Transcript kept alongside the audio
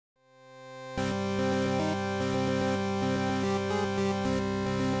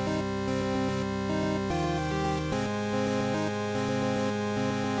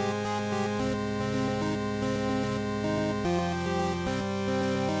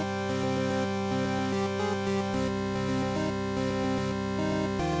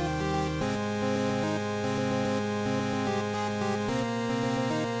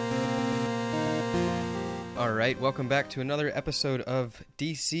All right, welcome back to another episode of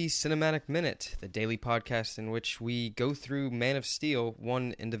DC Cinematic Minute, the daily podcast in which we go through Man of Steel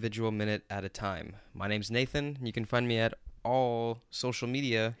one individual minute at a time. My name's Nathan. You can find me at all social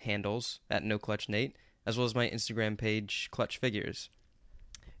media handles at NoClutchNate, as well as my Instagram page, Clutch Figures.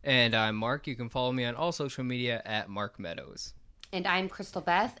 And I'm Mark. You can follow me on all social media at Mark Meadows. And I'm Crystal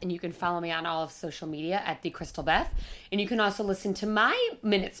Beth, and you can follow me on all of social media at The Crystal Beth. And you can also listen to my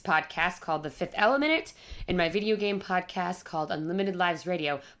Minutes podcast called The Fifth Element and my video game podcast called Unlimited Lives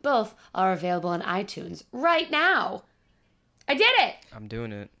Radio. Both are available on iTunes right now. I did it! I'm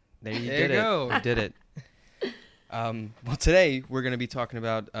doing it. There you go. You did it. Well, today we're going to be talking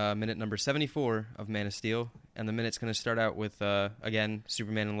about minute number 74 of Man of Steel. And the minute's going to start out with, again,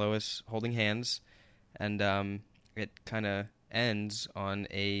 Superman and Lois holding hands. And it kind of ends on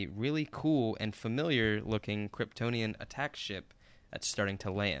a really cool and familiar-looking Kryptonian attack ship that's starting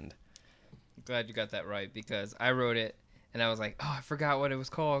to land. I'm glad you got that right, because I wrote it, and I was like, oh, I forgot what it was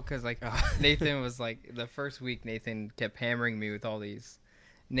called, because Nathan was like, the first week, Nathan kept hammering me with all these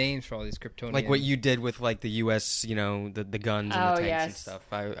names for all these Kryptonians. Like what you did with, like, the U.S., you know, the guns and the tanks and stuff.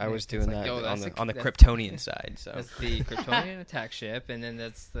 I was doing that on the Kryptonian side. So that's the Kryptonian attack ship, and then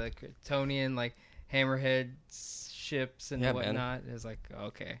that's the Kryptonian, like, hammerhead ships and whatnot. It's like,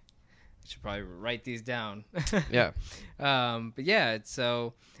 okay, I should probably write these down. Yeah. But yeah,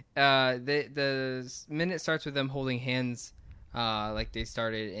 so the minute starts with them holding hands, like they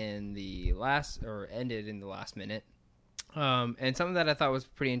started in the last, or ended in the last minute. And something that I thought was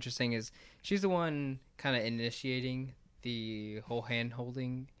pretty interesting is she's the one kind of initiating the whole hand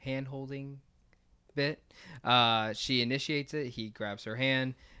holding bit. She initiates it. He grabs her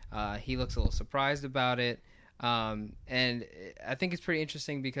hand. He looks a little surprised about it. And I think it's pretty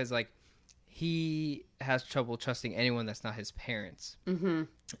interesting because, like, he has trouble trusting anyone that's not his parents. Mm-hmm.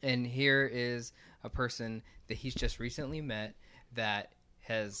 And here is a person that he's just recently met that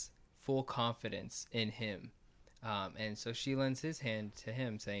has full confidence in him. And so she lends his hand to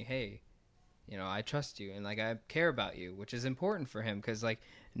him saying, hey, you know, I trust you and, like, I care about you, which is important for him because, like,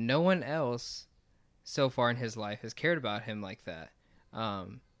 no one else so far in his life has cared about him like that.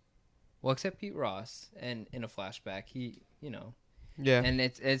 Well, except Pete Ross, and in a flashback, he, you know. Yeah. And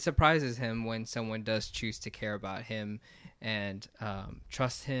it surprises him when someone does choose to care about him and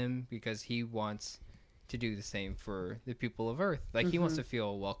trust him because he wants to do the same for the people of Earth. Like, he wants to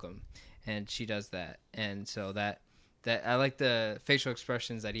feel welcome, and she does that. And so that I like the facial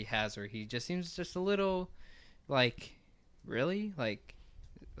expressions that he has where he just seems just a little, like, really? Like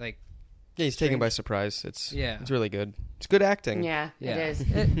yeah, he's taken by surprise. It's really good. It's good acting. Yeah. It is.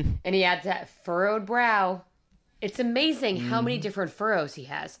 And he adds that furrowed brow. It's amazing how many different furrows he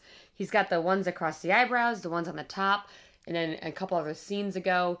has. He's got the ones across the eyebrows, the ones on the top, and then a couple other scenes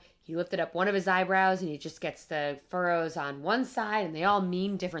ago, he lifted up one of his eyebrows and he just gets the furrows on one side, and they all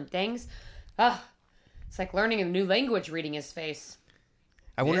mean different things. It's like learning a new language reading his face.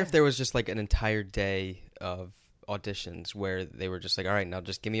 I wonder if there was just, like, an entire day of auditions where they were just like, all right, now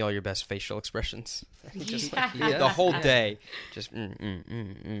just give me all your best facial expressions. Just like, the whole day. Just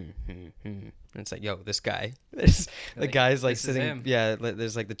And it's like, yo, this guy. There's the guy's like sitting. Yeah,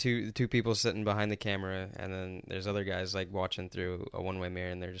 there's like the two people sitting behind the camera, and then there's other guys like watching through a one-way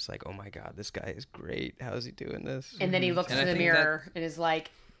mirror, and they're just like, oh my god, this guy is great. How is he doing this? And then he looks in the mirror and is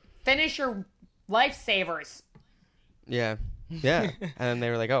like, finish your lifesavers. Yeah. Yeah, and then they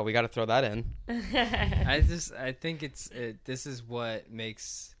were like, "Oh, we got to throw that in." I think this is what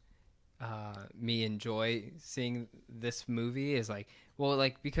makes me enjoy seeing this movie is like, well,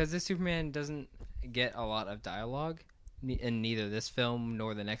 like, because this Superman doesn't get a lot of dialogue in neither this film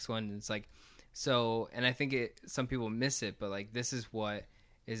nor the next one. It's like, so, and I think some people miss it, but like, this is what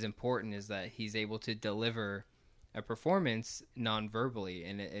is important is that he's able to deliver a performance non-verbally,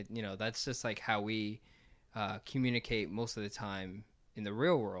 and it you know, that's just like how we communicate most of the time in the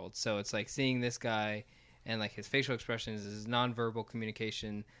real world. So it's like seeing this guy and like his facial expressions, his nonverbal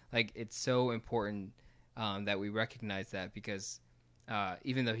communication, like it's so important that we recognize that because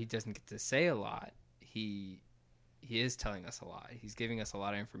even though he doesn't get to say a lot, he is telling us a lot. He's giving us a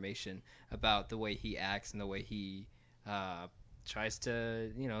lot of information about the way he acts and the way he tries to,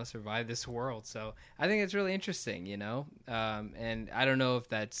 you know, survive this world. So I think it's really interesting, you know, and I don't know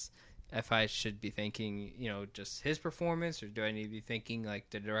if I should be thinking, you know, just his performance, or do I need to be thinking like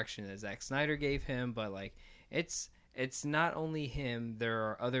the direction that Zack Snyder gave him? But like, it's not only him. There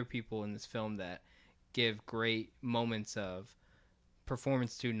are other people in this film that give great moments of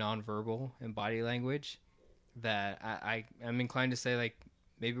performance to nonverbal and body language that I'm inclined to say like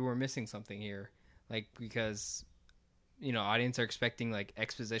maybe we're missing something here, like because, you know, audience are expecting like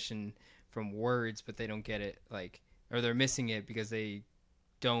exposition from words, but they don't get it, like, or they're missing it because they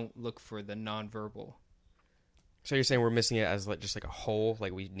don't look for the nonverbal. So you're saying we're missing it as like just like a whole,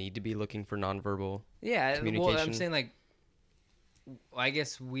 like we need to be looking for nonverbal communication? Well, I'm saying, like, I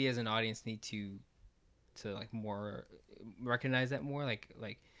guess we as an audience need to like more recognize that more,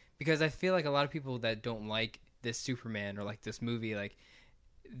 like because I feel like a lot of people that don't like this Superman or like this movie, like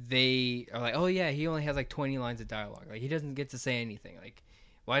they are like, oh yeah, he only has like 20 lines of dialogue, like he doesn't get to say anything, like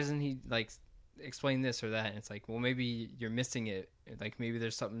why doesn't he like explain this or that? And it's like, well, maybe you're missing it. Like maybe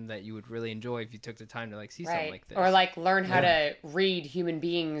there's something that you would really enjoy if you took the time to like see something like this, or like learn how to read human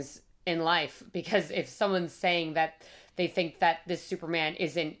beings in life. Because if someone's saying that they think that this Superman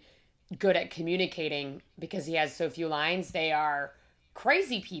isn't good at communicating because he has so few lines, they are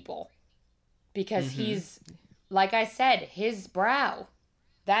crazy people. Because he's, like I said, his brow,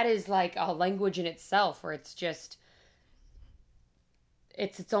 that is like a language in itself, where it's just,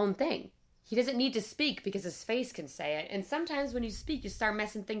 it's its own thing. He doesn't need to speak because his face can say it. And sometimes when you speak, you start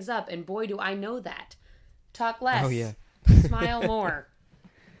messing things up. And boy, do I know that. Talk less. Oh, yeah. Smile more.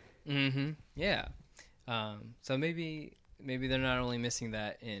 Yeah. So maybe they're not only missing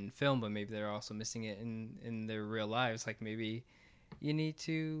that in film, but maybe they're also missing it in their real lives. Like maybe you need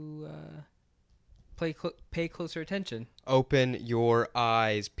to pay closer attention. Open your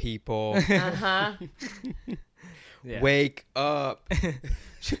eyes, people. Uh-huh. Yeah. Wake up.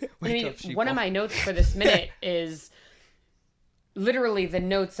 One of my notes for this minute is literally the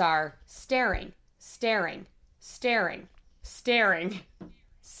notes are staring, staring, staring, staring,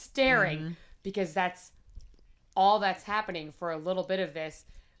 staring, because that's all that's happening for a little bit of this,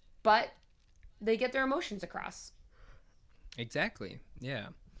 but they get their emotions across. Exactly. Yeah.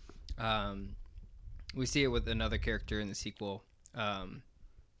 We see it with another character in the sequel, but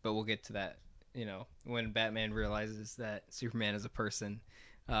we'll get to that. You know, when Batman realizes that Superman is a person.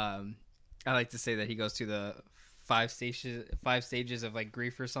 I like to say that he goes through the five stages of like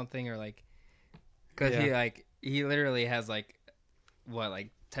grief or something, or like, because he literally has like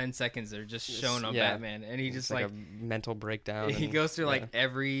 10 seconds they're just shown on Batman, and he just like a mental breakdown. He goes through like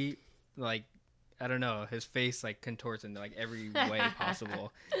every, like, I don't know, his face like contorts in like every way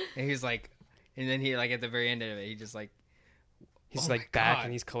possible, and he's like, and then he like at the very end of it, he just like, he's like back God.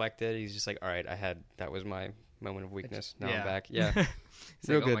 And he's collected. He's just like, all right, that was my moment of weakness. Now I'm back. Yeah. It's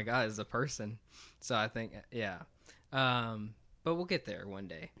like, oh my God, it's a person. So I think, but we'll get there one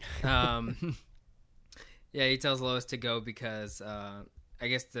day. Yeah, he tells Lois to go because I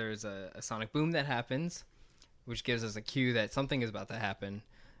guess there's a sonic boom that happens, which gives us a cue that something is about to happen.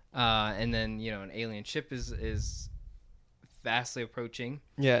 And then, you know, an alien ship is vastly approaching.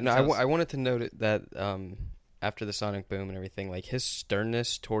 Yeah, no, I wanted to note that after the sonic boom and everything, like his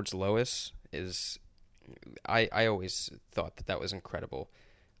sternness towards Lois is, I always thought that was incredible.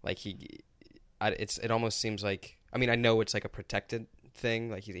 Like it almost seems like, I mean, I know it's like a protected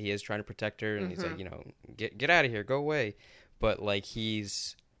thing, like he is trying to protect her, and he's like, you know, get out of here, go away. But like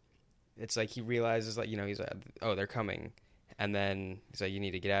it's like he realizes, like, you know, he's like, oh, they're coming, and then he's like, you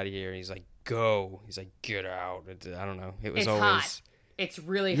need to get out of here, and he's like, go. He's like, get out. I don't know. It's always hot. It's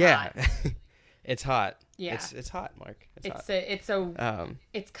really hot. It's hot. Yeah, it's hot, Mark.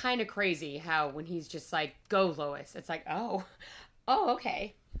 It's kind of crazy how when he's just like, go, Lois. It's like, oh,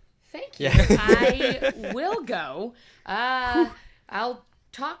 okay, thank you. Yeah. I will go. I'll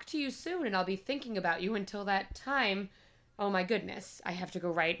talk to you soon, and I'll be thinking about you until that time. Oh my goodness, I have to go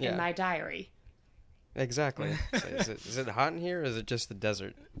write in my diary. Exactly. So is it hot in here, or is it just the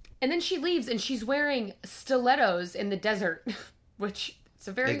desert? And then she leaves, and she's wearing stilettos in the desert, which it's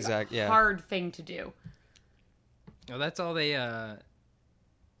a very hard thing to do. Well, that's all they.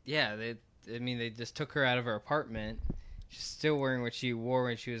 They just took her out of her apartment. She's still wearing what she wore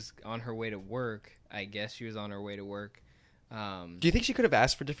when she was on her way to work. I guess she was on her way to work. Do you think she could have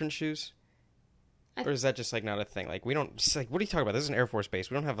asked for different shoes? Or is that just like not a thing? Like, we don't. Like, what are you talking about? This is an Air Force base.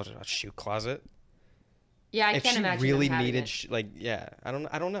 We don't have a shoe closet. Yeah, I can't imagine. If she really needed, I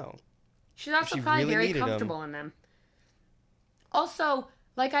don't know. She's also probably very comfortable in them. Also,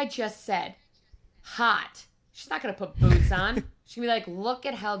 like I just said, hot. She's not gonna put boots on. She's gonna be like, look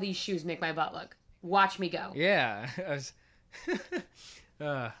at how these shoes make my butt look. Watch me go. Yeah.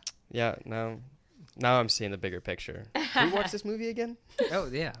 Yeah. Now I'm seeing the bigger picture. Can we watch this movie again? Oh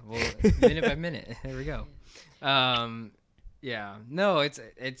yeah. Well, minute by minute. There we go. Yeah. No,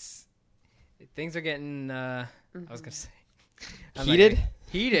 it's things are getting. I was gonna say heated.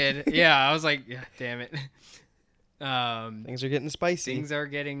 Heated. Yeah. I was like, yeah, damn it. Things are getting spicy. Things are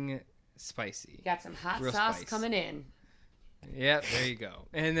getting spicy. You got some hot sauce coming in. Yep, there you go.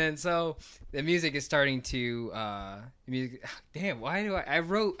 And then so the music is starting to music. Damn, why do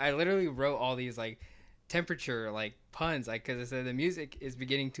I literally wrote all these like temperature like puns like because I said the music is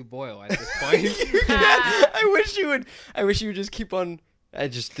beginning to boil at this point. I wish you would just keep on. I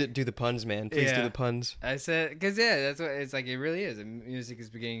just do the puns, man. Please do the puns. I said because that's what it's like. It really is. The music is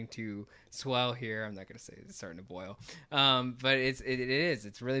beginning to swell here. I'm not gonna say it's starting to boil, but it is.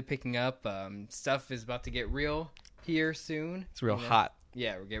 It's really picking up. Stuff is about to get real here soon. It's real hot.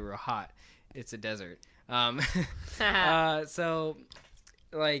 Yeah, we're getting real hot. It's a desert. So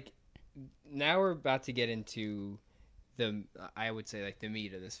like now we're about to get into I would say like the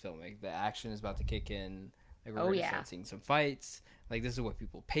meat of this film. Like the action is about to kick in. Like we're gonna start seeing some fights. Like this is what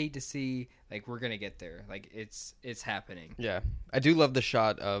people paid to see. Like we're gonna get there. Like it's happening. Yeah, I do love the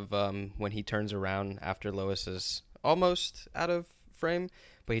shot of when he turns around after Lois is almost out of frame,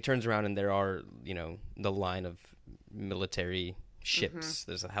 but he turns around and there are the line of military ships.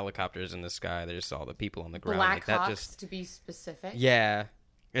 There's the helicopters in the sky. There's all the people on the ground. Black like that, Hawks, to be specific. Yeah,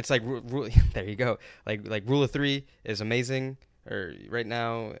 it's like there you go. Like Rule of Three is amazing. Or right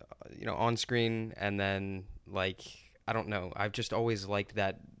now, on screen, and then like. I don't know. I've just always liked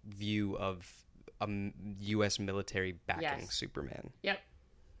that view of a U.S. military backing Superman. Yep.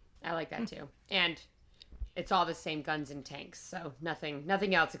 I like that too. And it's all the same guns and tanks, so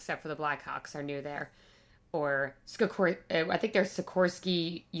nothing else except for the Black Hawks are new there. Or I think they're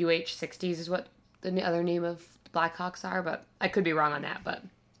Sikorsky UH-60s is what the other name of the Black Hawks are, but I could be wrong on that. But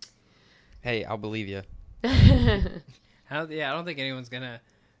hey, I'll believe you. I don't think anyone's gonna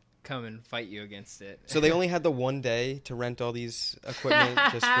come and fight you against it. So they only had the one day to rent all these equipment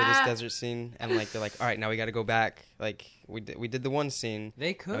just for this desert scene, and like they're like, all right, now we got to go back. Like we did the one scene.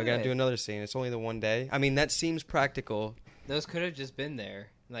 They could. Now we got to do another scene. It's only the one day. I mean, that seems practical. Those could have just been there.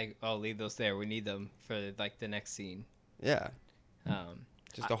 Like, oh, leave those there. We need them for like the next scene. Yeah.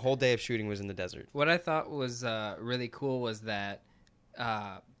 Just a whole day of shooting was in the desert. What I thought was really cool was that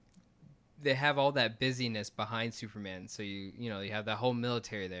they have all that busyness behind Superman. So you have that whole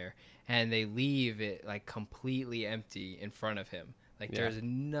military there, and they leave it like completely empty in front of him. Like there's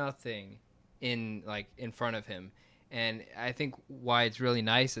nothing in front of him. And I think why it's really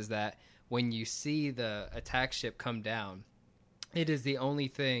nice is that when you see the attack ship come down, it is the only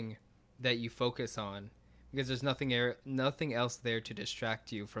thing that you focus on because there's nothing else there to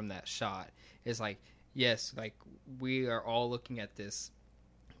distract you from that shot. It's like, yes, like we are all looking at this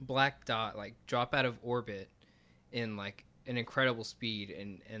black dot like drop out of orbit in like an incredible speed,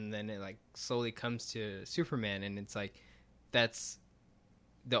 and then it like slowly comes to Superman, and it's like that's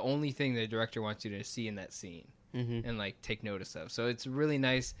the only thing the director wants you to see in that scene and like take notice of. So it's really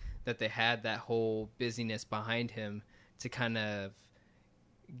nice that they had that whole busyness behind him to kind of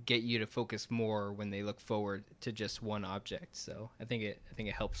get you to focus more when they look forward to just one object. So I think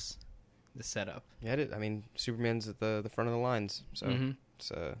it helps the setup. Yeah, I mean, Superman's at the front of the lines, so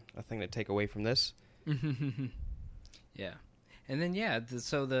it's a thing to take away from this. Yeah, and then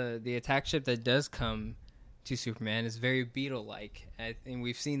so the attack ship that does come to Superman is very Beetle-like, and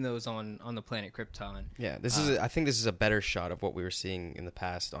we've seen those on the planet Krypton. Yeah, I think this is a better shot of what we were seeing in the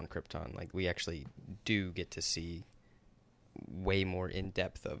past on Krypton. Like we actually do get to see way more in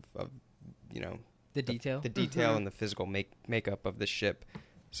depth of the detail, and the physical makeup of the ship.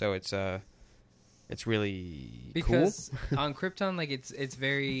 So it's really because cool. On Krypton, like it's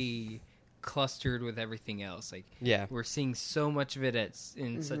very clustered with everything else. Like we're seeing so much of it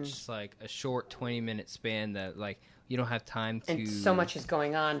in such like a short 20-minute span that like you don't have time to. And so much is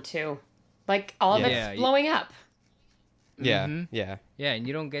going on too, like all of it's blowing up. Yeah, and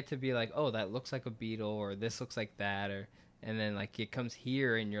you don't get to be like, oh, that looks like a beetle, or this looks like that, and then like it comes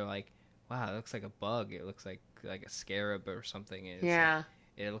here, and you're like, wow, it looks like a bug. It looks like a scarab or something. And it's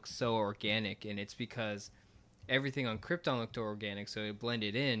it looks so organic, and it's because everything on Krypton looked organic, so it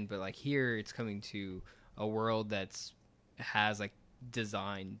blended in. But like here, it's coming to a world has like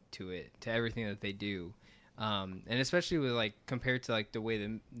design to it, to everything that they do, and especially with like compared to like the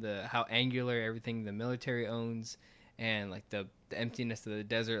way the how angular everything the military owns, and like the emptiness of the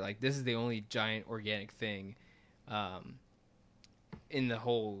desert. Like this is the only giant organic thing in the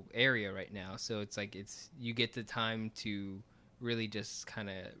whole area right now. So it's like you get the time to really just kind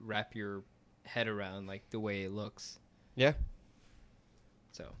of wrap your head around like the way it looks. Yeah.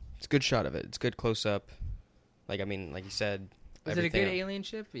 So it's a good shot of it. It's good close up. Like I mean, like you said. Is it a good alien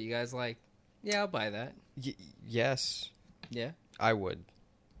ship? Are you guys like, yeah, I'll buy that? Yes. Yeah. I would.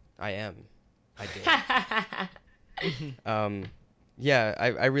 I am. I do. Yeah,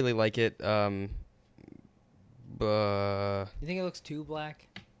 I really like it. But you think it looks too black,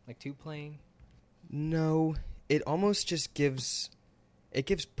 like too plain? No, it almost just gives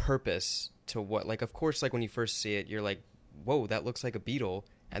purpose to what, like, of course, like when you first see it, you're like, whoa, that looks like a beetle.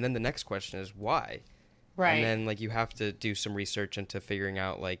 And then the next question is why? Right. And then, like, you have to do some research into figuring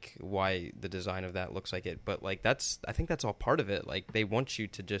out, like, why the design of that looks like it. But, like, I think that's all part of it. Like, they want you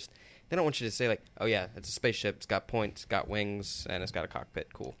to they don't want you to say, like, oh, yeah, it's a spaceship, it's got points, it's got wings, and it's got a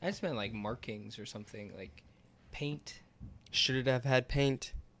cockpit. Cool. I just meant, like, markings or something, like paint. Should it have had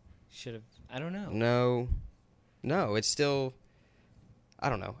paint? Should have, I don't know. No, it's still, I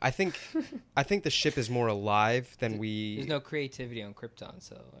don't know. I think the ship is more alive than we... There's no creativity on Krypton,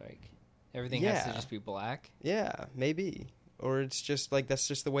 so, like... Everything has to just be black? Yeah, maybe. Or it's just, like, that's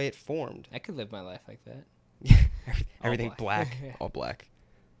just the way it formed. I could live my life like that. Yeah, everything black. All black.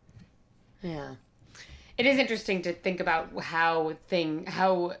 Yeah. It is interesting to think about how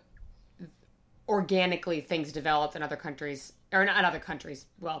organically things developed in other countries, or not other countries,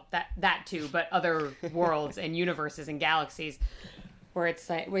 well, that too, but other worlds and universes and galaxies, where it's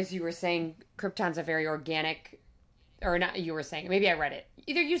like, as you were saying, Krypton's a very organic, or not you were saying, maybe I read it.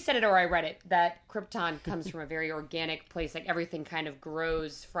 Either you said it or I read it, that Krypton comes from a very organic place. Like everything kind of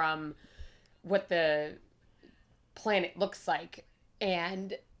grows from what the planet looks like.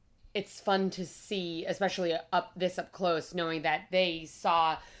 And it's fun to see, especially up close, knowing that they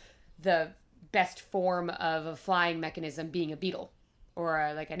saw the best form of a flying mechanism being a beetle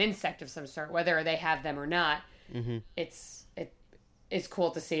or like an insect of some sort, whether they have them or not. Mm-hmm. It's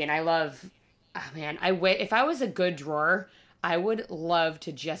cool to see. And I love, oh man, if I was a good drawer, I would love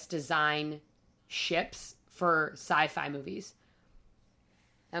to just design ships for sci-fi movies.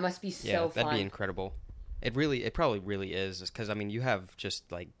 That must be so fun. That'd be incredible. It probably really is, because, I mean, you have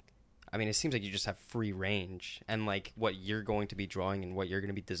just, like, I mean, it seems like you just have free range, and, like, what you're going to be drawing and what you're going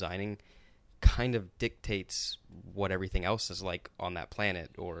to be designing kind of dictates what everything else is like on that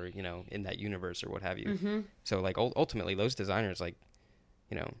planet or, you know, in that universe or what have you. Mm-hmm. So, like, ultimately, those designers, like,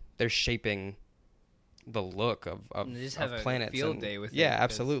 you know, they're shaping the look of just have planets. A field day with yeah,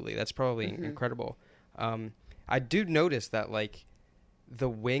 absolutely. That's probably incredible. I do notice that, like, the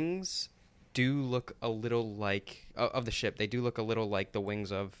wings do look a little like of the ship. They do look a little like the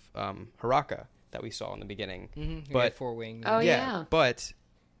wings of Haraka that we saw in the beginning. Mm-hmm. But 4 wings. Oh yeah. But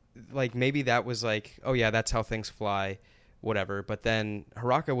like maybe that was like, oh yeah, that's how things fly, whatever. But then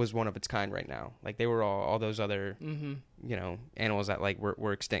Haraka was one of its kind right now. Like they were all those other you know, animals that like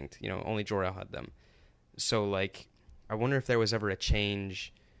were extinct. You know, only Jor-El had them. So like, I wonder if there was ever a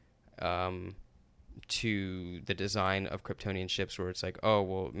change to the design of Kryptonian ships where it's like, oh,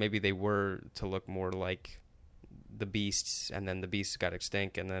 well, maybe they were to look more like the beasts, and then the beasts got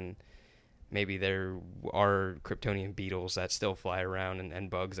extinct, and then maybe there are Kryptonian beetles that still fly around and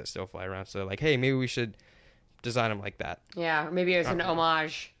bugs that still fly around. So like, hey, maybe we should design them like that. Yeah, or maybe it was an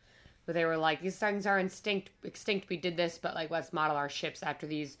homage where they were like, these things are extinct, we did this, but like, let's model our ships after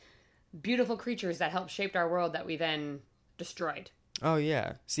these beautiful creatures that helped shape our world that we then destroyed. Oh,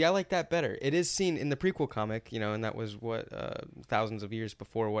 yeah. See, I like that better. It is seen in the prequel comic, you know, and that was, thousands of years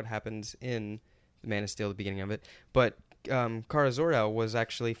before what happens in The Man of Steel, the beginning of it. But Kara Zor-El was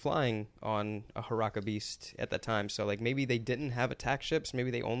actually flying on a Haraka beast at that time. So, like, maybe they didn't have attack ships.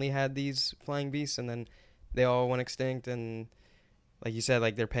 Maybe they only had these flying beasts, and then they all went extinct. And, like you said,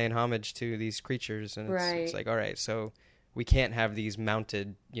 like, they're paying homage to these creatures. And it's like, all right, so we can't have these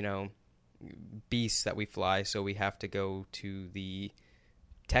mounted, you know, beasts that we fly, so we have to go to the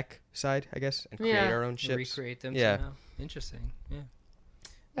tech side, I guess, and create our own ships. Recreate them somehow. Interesting. Yeah.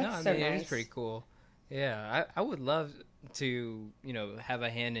 That's I mean, so nice. it is pretty cool. Yeah, I would love to, you know, have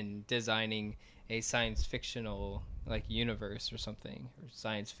a hand in designing a science fictional like universe or something, or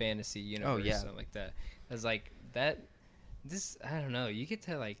science fantasy universe, something like that. It's like that. This, I don't know, you get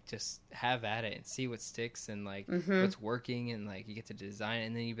to like just have at it and see what sticks and like what's working, and like you get to design it,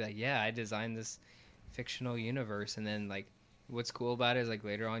 and then you'd be like, yeah, I designed this fictional universe. And then like what's cool about it is like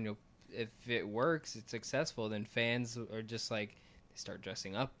later on, if it works, it's successful, then fans are just like, they start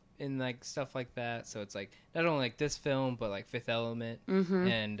dressing up in like stuff like that. So it's like not only like this film, but like Fifth Element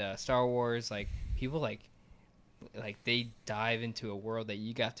and Star Wars, like people like they dive into a world that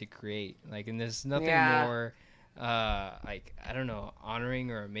you got to create, like, and there's nothing more like, I don't know,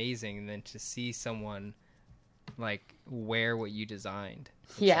 honoring or amazing than to see someone like wear what you designed.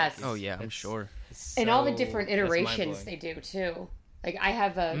 Yes. Like, oh yeah, I'm sure. And all the different iterations they do too. Like I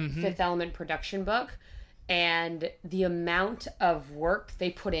have a Fifth Element production book, and the amount of work they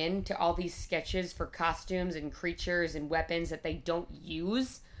put into all these sketches for costumes and creatures and weapons that they don't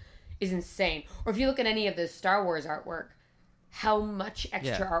use is insane. Or if you look at any of the Star Wars artwork, how much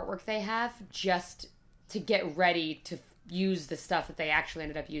extra artwork they have just to get ready to use the stuff that they actually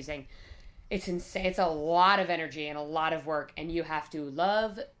ended up using. It's insane. It's a lot of energy and a lot of work, and you have to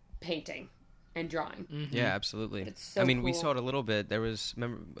love painting and drawing. Mm-hmm. Yeah, absolutely. It's so I mean, cool. we saw it a little bit. There was,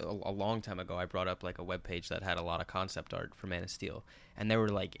 remember, a long time ago, I brought up like a webpage that had a lot of concept art for Man of Steel, and there were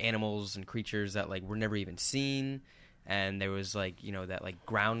like animals and creatures that like were never even seen, and there was like, you know, that like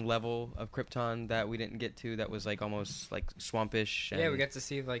ground level of Krypton that we didn't get to, that was like almost like swampish. And, Yeah, we got to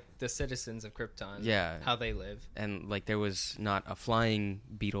see like the citizens of Krypton. Yeah. How they live. and like there was not a flying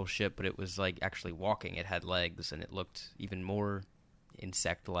beetle ship, but it was like actually walking. It had legs, and it looked even more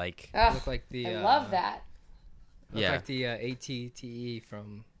insect-like. Ugh, Look like the. I love that. Look Yeah. like the ATTE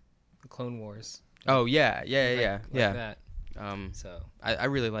from the Clone Wars. Oh yeah, Like yeah. that. So I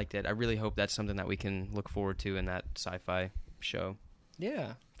really liked it. I really hope that's something that we can look forward to in that sci-fi show.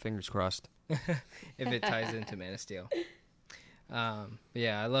 yeah, Fingers crossed. if it ties into Man of Steel. But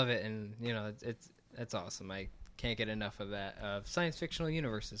yeah, I love it, and you know, it's awesome. I can't get enough of that. Of science fictional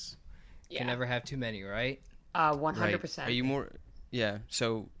universes, can never have too many, right? 100%. Right. Are you more? Yeah.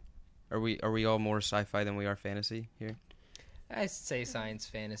 So, are we all more sci-fi than we are fantasy here? I say science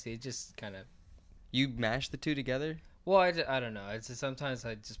fantasy, just kind of. You mash the two together? Well, I don't know. It's just, sometimes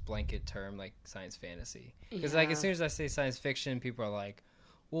I just blanket term like science fantasy because like as soon as I say science fiction, people are like,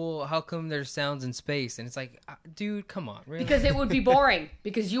 "Well, how come there's sounds in space?" And it's like, dude, come on, really? Because it would be boring.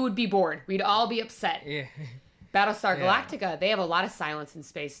 Because you would be bored. We'd all be upset. Yeah. Battlestar Yeah. Galactica, they have a lot of silence in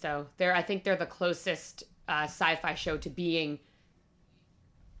space, though. I think they're the closest sci-fi show to being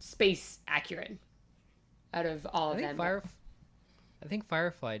space accurate out of all of them. I think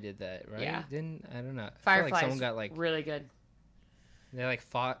Firefly did that, right? Yeah. I don't know. I feel Firefly like someone got like really good. they like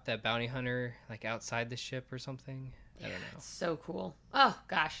fought that bounty hunter like outside the ship or something. I don't know. It's so cool. Oh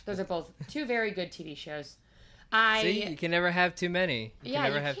gosh, those are both two very good TV shows. See, you can never have too many. You can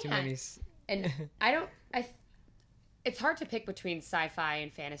never you have too can't. many. And it's hard to pick between sci-fi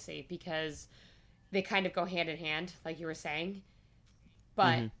and fantasy because they kind of go hand in hand, like you were saying.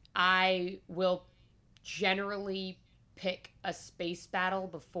 But I will generally pick a space battle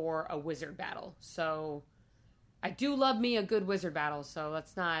before a wizard battle. So I do love me a good wizard battle, so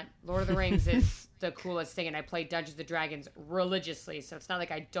let's not... Lord of the Rings is the coolest thing, and I play Dungeons & Dragons religiously, so it's not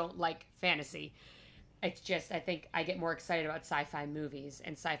like I don't like fantasy. It's just, I think I get more excited about sci-fi movies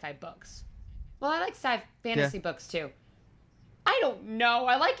and sci-fi books. Well, I like fantasy books, too. I don't know.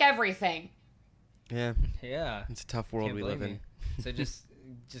 I like everything. Yeah. Yeah. It's a tough world Can't we blame live you. in. So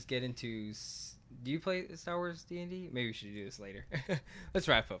just get into. Do you play Star Wars D&D? Maybe we should do this later. Let's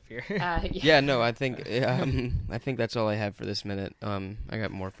wrap up here. Yeah, no, I think that's all I have for this minute. I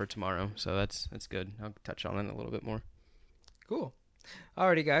got more for tomorrow, so that's good. I'll touch on it a little bit more. Cool.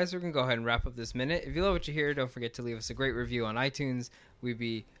 Alrighty, guys, we're going to go ahead and wrap up this minute. If you love what you hear, don't forget to leave us a great review on iTunes. We'd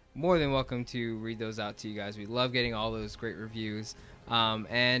be more than welcome to read those out to you guys. We love getting all those great reviews.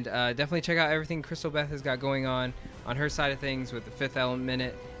 And definitely check out everything Crystal Beth has got going on her side of things with the Fifth Element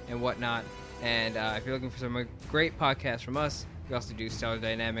Minute and whatnot. And if you're looking for some great podcasts from us, we also do Stellar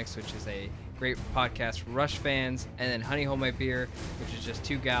Dynamics, which is a great podcast for Rush fans, and then Honey Hold My Beer, which is just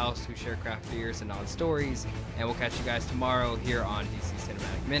two gals who share craft beers and odd stories. And we'll catch you guys tomorrow here on DC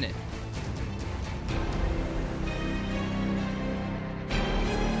Cinematic Minute.